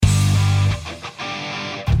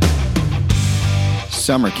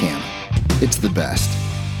Summer camp. It's the best.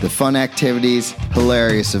 The fun activities,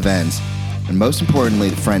 hilarious events, and most importantly,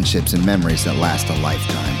 the friendships and memories that last a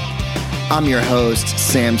lifetime. I'm your host,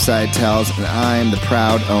 Sam Seitels, and I'm the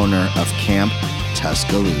proud owner of Camp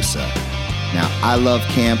Tuscaloosa. Now, I love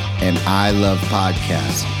camp and I love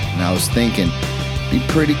podcasts, and I was thinking it'd be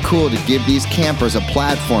pretty cool to give these campers a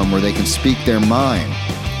platform where they can speak their mind,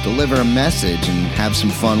 deliver a message, and have some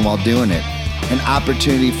fun while doing it. An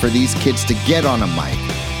opportunity for these kids to get on a mic,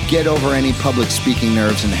 get over any public speaking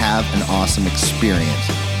nerves, and have an awesome experience.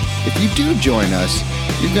 If you do join us,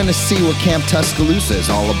 you're going to see what Camp Tuscaloosa is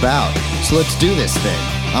all about. So let's do this thing.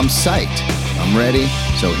 I'm psyched. I'm ready.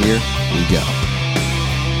 So here we go.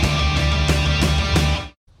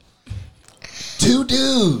 Two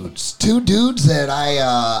dudes that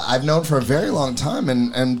I've known for a very long time,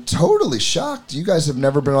 and I'm totally shocked you guys have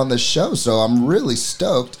never been on this show, so I'm really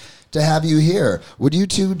stoked to have you here. Would you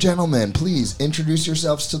two gentlemen please introduce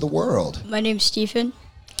yourselves to the world? My name's Stephen.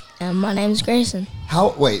 And my name's Grayson.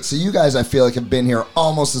 So you guys I feel like have been here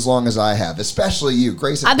almost as long as I have, especially you,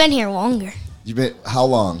 Grayson. I've been here longer. You've been, how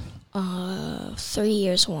long? 3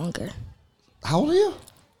 years longer. How old are you?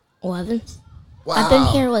 11. Wow. I've been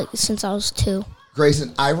here since I was 2.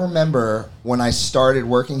 Grayson, I remember when I started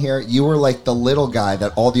working here, you were like the little guy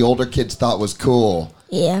that all the older kids thought was cool.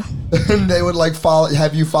 Yeah. And they would like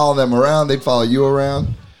have you follow them around. They'd follow you around.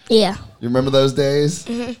 Yeah. You remember those days?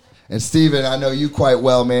 Mm-hmm. And Steven, I know you quite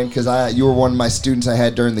well, man, because you were one of my students I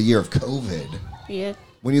had during the year of COVID. Yeah.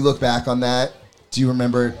 When you look back on that, do you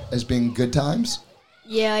remember it as being good times?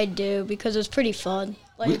 Yeah, I do, because it was pretty fun,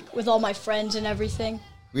 with all my friends and everything.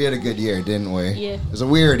 We had a good year, didn't we? Yeah. It was a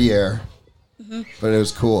weird year, but it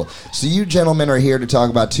was cool. So you gentlemen are here to talk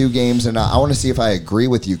about 2 games, and I want to see if I agree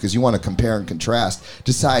with you, because you want to compare and contrast,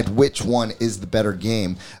 decide which one is the better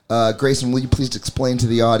game. Grayson, will you please explain to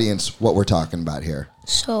the audience what we're talking about here?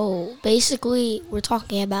 So, basically, we're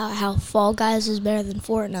talking about how Fall Guys is better than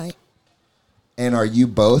Fortnite. And are you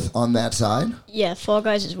both on that side? Yeah, Fall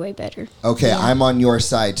Guys is way better. Okay, yeah. I'm on your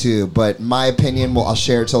side too, but my opinion, I'll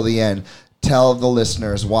share till the end. Tell the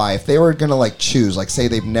listeners why. If they were going to choose, say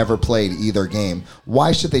they've never played either game,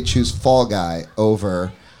 why should they choose Fall Guy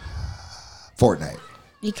over Fortnite?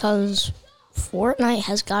 Because Fortnite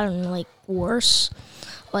has gotten, worse.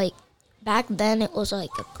 Back then it was, a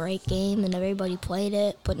great game and everybody played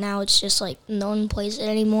it, but now it's just, no one plays it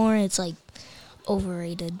anymore. It's,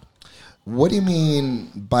 overrated. What do you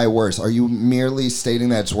mean by worse? Are you merely stating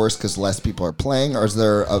that it's worse because less people are playing, or is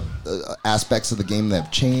there aspects of the game that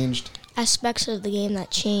have changed? Aspects of the game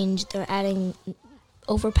that changed. They're adding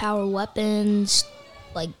overpowered weapons,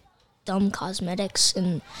 dumb cosmetics,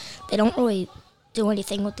 and they don't really do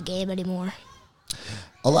anything with the game anymore.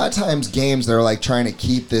 A lot of times games, they're trying to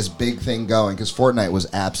keep this big thing going, because Fortnite was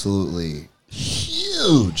absolutely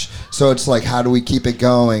huge. So it's how do we keep it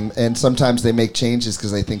going? And sometimes they make changes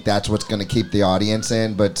because they think that's what's going to keep the audience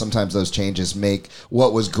in, but sometimes those changes make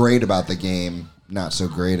what was great about the game not so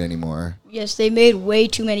great anymore. Yes, they made way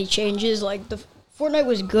too many changes. The Fortnite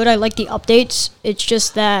was good. I like the updates. It's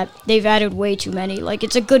just that they've added way too many.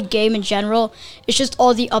 It's a good game in general. It's just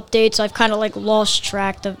all the updates. I've kind of lost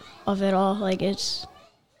track of it all.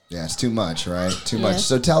 Yeah, it's too much, right? Too much.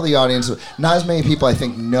 So tell the audience, not as many people I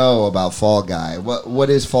think know about Fall Guy. What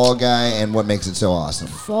is Fall Guy and what makes it so awesome?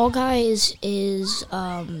 Fall Guys is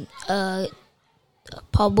a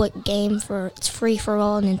public game it's free for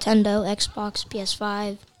all, Nintendo, Xbox,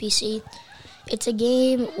 PS5, PC. It's a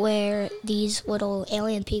game where these little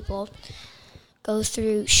alien people go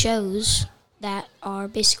through shows that are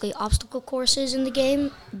basically obstacle courses in the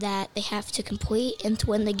game that they have to complete, and to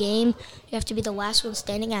win the game, you have to be the last one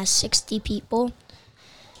standing as 60 people,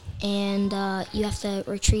 and you have to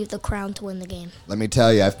retrieve the crown to win the game. Let me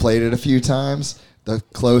tell you, I've played it a few times. The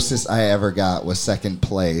closest I ever got was second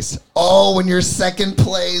place. Oh, when you're second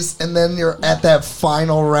place, and then you're at that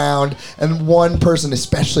final round, and one person,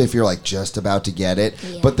 especially if you're just about to get it,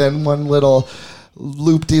 but then one little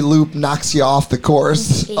loop-de-loop knocks you off the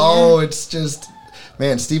course. Yeah. Oh, it's just...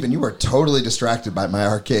 Man, Steven, you are totally distracted by my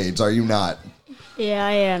arcades, are you not? Yeah,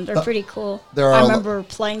 I am. They're pretty cool. I remember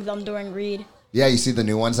playing them during Reed. Yeah, you see the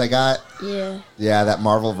new ones I got? Yeah. Yeah, that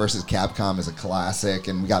Marvel vs. Capcom is a classic,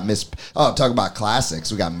 and we got talk about classics.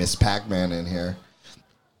 We got Miss Pac-Man in here.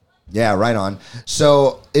 Yeah, right on.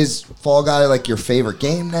 So, is Fall Guy your favorite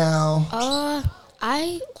game now?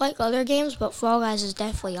 I like other games, but Fall Guys is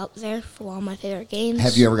definitely up there for one of my favorite games.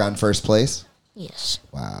 Have you ever gotten first place? Yes.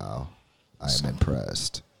 Wow. I am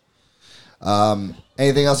impressed.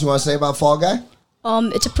 Anything else you want to say about Fall Guy?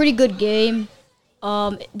 It's a pretty good game.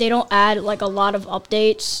 They don't add a lot of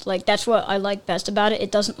updates. That's what I like best about it.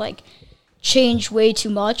 It doesn't change way too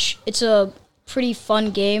much. It's a pretty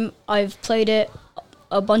fun game. I've played it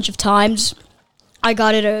a bunch of times. I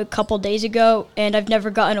got it a couple days ago, and I've never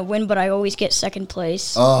gotten a win, but I always get second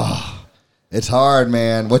place. Oh, it's hard,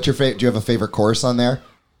 man. What's your favorite? Do you have a favorite course on there?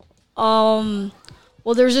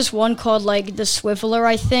 Well, there's this one called, like, the Swiveler,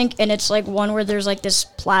 I think, and it's, like, one where there's, like, this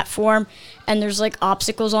platform, and there's, like,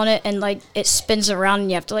 obstacles on it, and, like, it spins around, and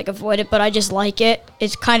you have to, like, avoid it, but I just like it.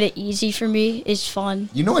 It's kind of easy for me. It's fun.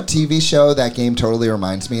 You know what TV show that game totally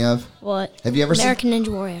reminds me of? What? Have you ever seen? American Ninja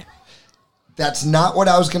Warrior. That's not what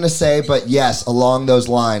I was going to say, but yes, along those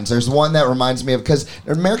lines. There's one that reminds me of, because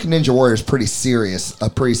American Ninja Warrior is pretty serious, a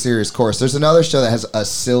pretty serious course. There's another show that has a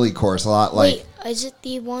silly course, a lot like... Wait, is it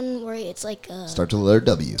the one where it's like a Starts with the letter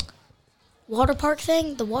W. water park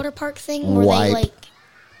thing? The water park thing where Wipe. they like...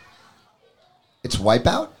 It's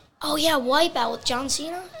Wipeout? Oh, yeah, Wipeout with John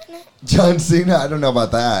Cena in it. John Cena? I don't know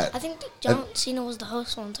about that. I think John Cena was the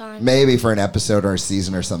host one time. Maybe for an episode or a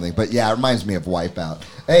season or something. But yeah, it reminds me of Wipeout.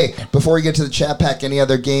 Hey, before we get to the chat pack, any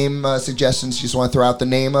other game suggestions you just want to throw out the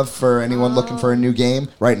name of for anyone looking for a new game?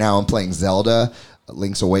 Right now I'm playing Zelda,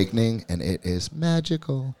 Link's Awakening, and it is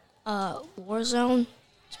magical. Warzone.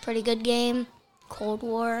 It's a pretty good game. Cold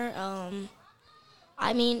War.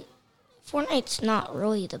 I mean, Fortnite's not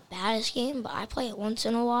really the baddest game, but I play it once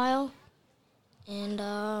in a while. And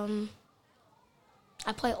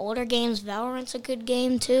I play older games. Valorant's a good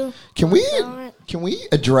game too. Can we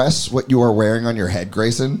Valorant. address what you are wearing on your head,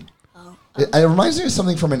 Grayson? Oh, It reminds me of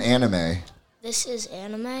something from an anime. this is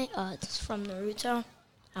anime. It's from Naruto.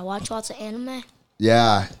 I watch lots of anime.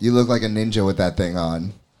 Yeah, you look like a ninja with that thing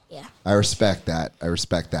on. Yeah. I respect that.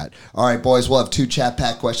 All right, boys, we'll have 2 chat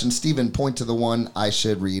pack questions. Steven, point to the one I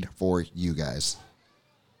should read for you guys.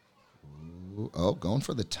 Ooh, oh, going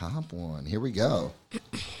for the top one. Here we go.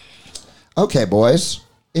 Okay, boys.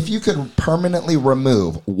 If you could permanently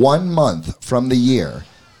remove 1 month from the year,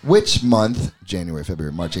 which month, January,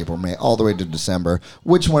 February, March, April, May, all the way to December,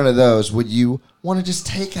 which one of those would you want to just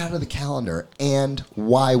take out of the calendar, and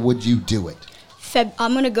why would you do it?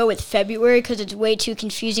 I'm going to go with February because it's way too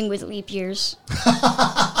confusing with leap years. You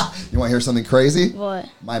want to hear something crazy? What?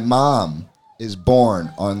 My mom is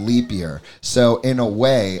born on leap year. So in a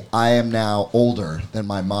way, I am now older than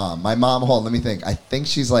my mom. My mom, hold on, let me think. I think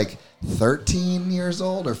she's like 13 years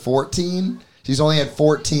old or 14. She's only had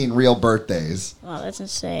 14 real birthdays. Wow, that's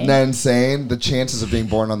insane. Isn't that insane? The chances of being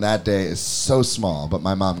born on that day is so small, but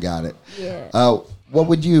my mom got it. Yeah. What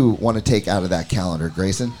would you want to take out of that calendar,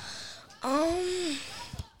 Grayson?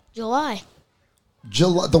 July.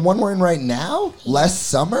 July, the one we're in right now? Less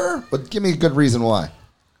summer? But give me a good reason why.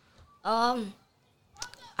 I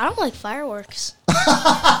don't like fireworks.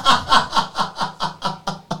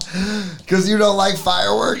 Because you don't like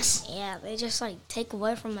fireworks? Yeah, they just like take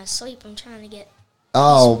away from my sleep. I'm trying to get.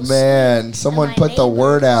 Oh, man. Someone my put the neighbors.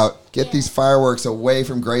 word out. Get Yeah. these fireworks away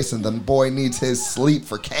from Grayson. The boy needs his sleep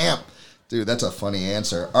for camp. Dude, that's a funny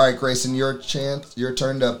answer. All right, Grayson, your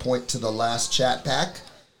turn to point to the last chat pack.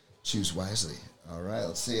 Choose wisely. All right,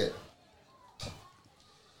 let's see it.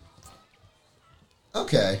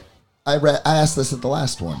 Okay. I asked this at the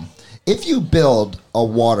last one. If you build a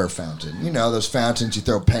water fountain, you know, those fountains you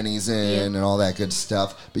throw pennies in and all that good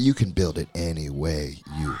stuff, but you can build it any way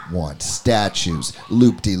you want. Statues,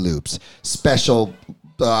 loop-de-loops, special,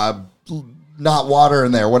 not water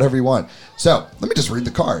in there, whatever you want. So, let me just read the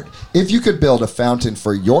card. If you could build a fountain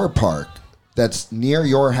for your park that's near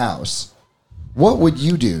your house, what would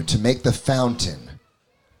you do to make the fountain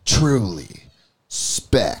truly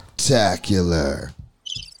spectacular?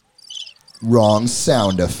 Wrong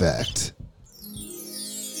sound effect.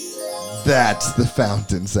 That's the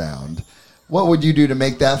fountain sound. What would you do to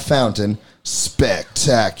make that fountain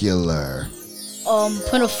spectacular?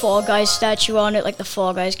 Put a Fall Guys statue on it, like the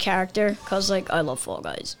Fall Guys character, because, like, I love Fall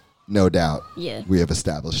Guys. No doubt. Yeah. We have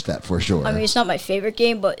established that for sure. I mean, it's not my favorite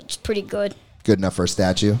game, but it's pretty good. Good enough for a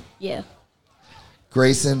statue? Yeah.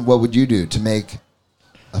 Grayson, what would you do to make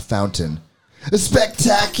a fountain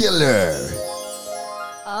spectacular?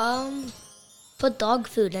 Put dog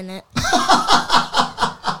food in it.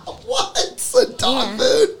 What? A dog Yeah.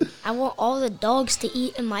 food? I want all the dogs to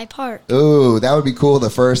eat in my park. Ooh, that would be cool the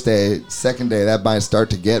first day. Second day, that might start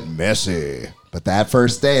to get messy. But that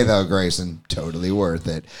first day, though, Grayson, totally worth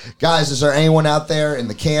it. Guys, is there anyone out there in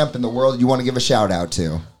the camp, in the world, you want to give a shout out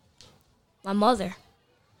to? My mother.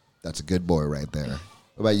 That's a good boy right there.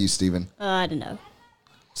 What about you, Steven? I don't know.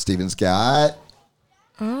 Steven Scott?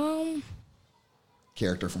 Um,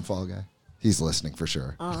 Character from Fall Guy. He's listening for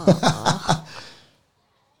sure.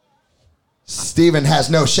 Steven has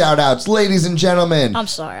no shout outs. Ladies and gentlemen, I'm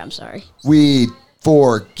sorry. we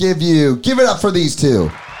forgive you. Give it up for these two.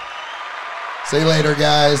 See you later,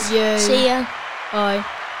 guys. Yay. See ya. Bye.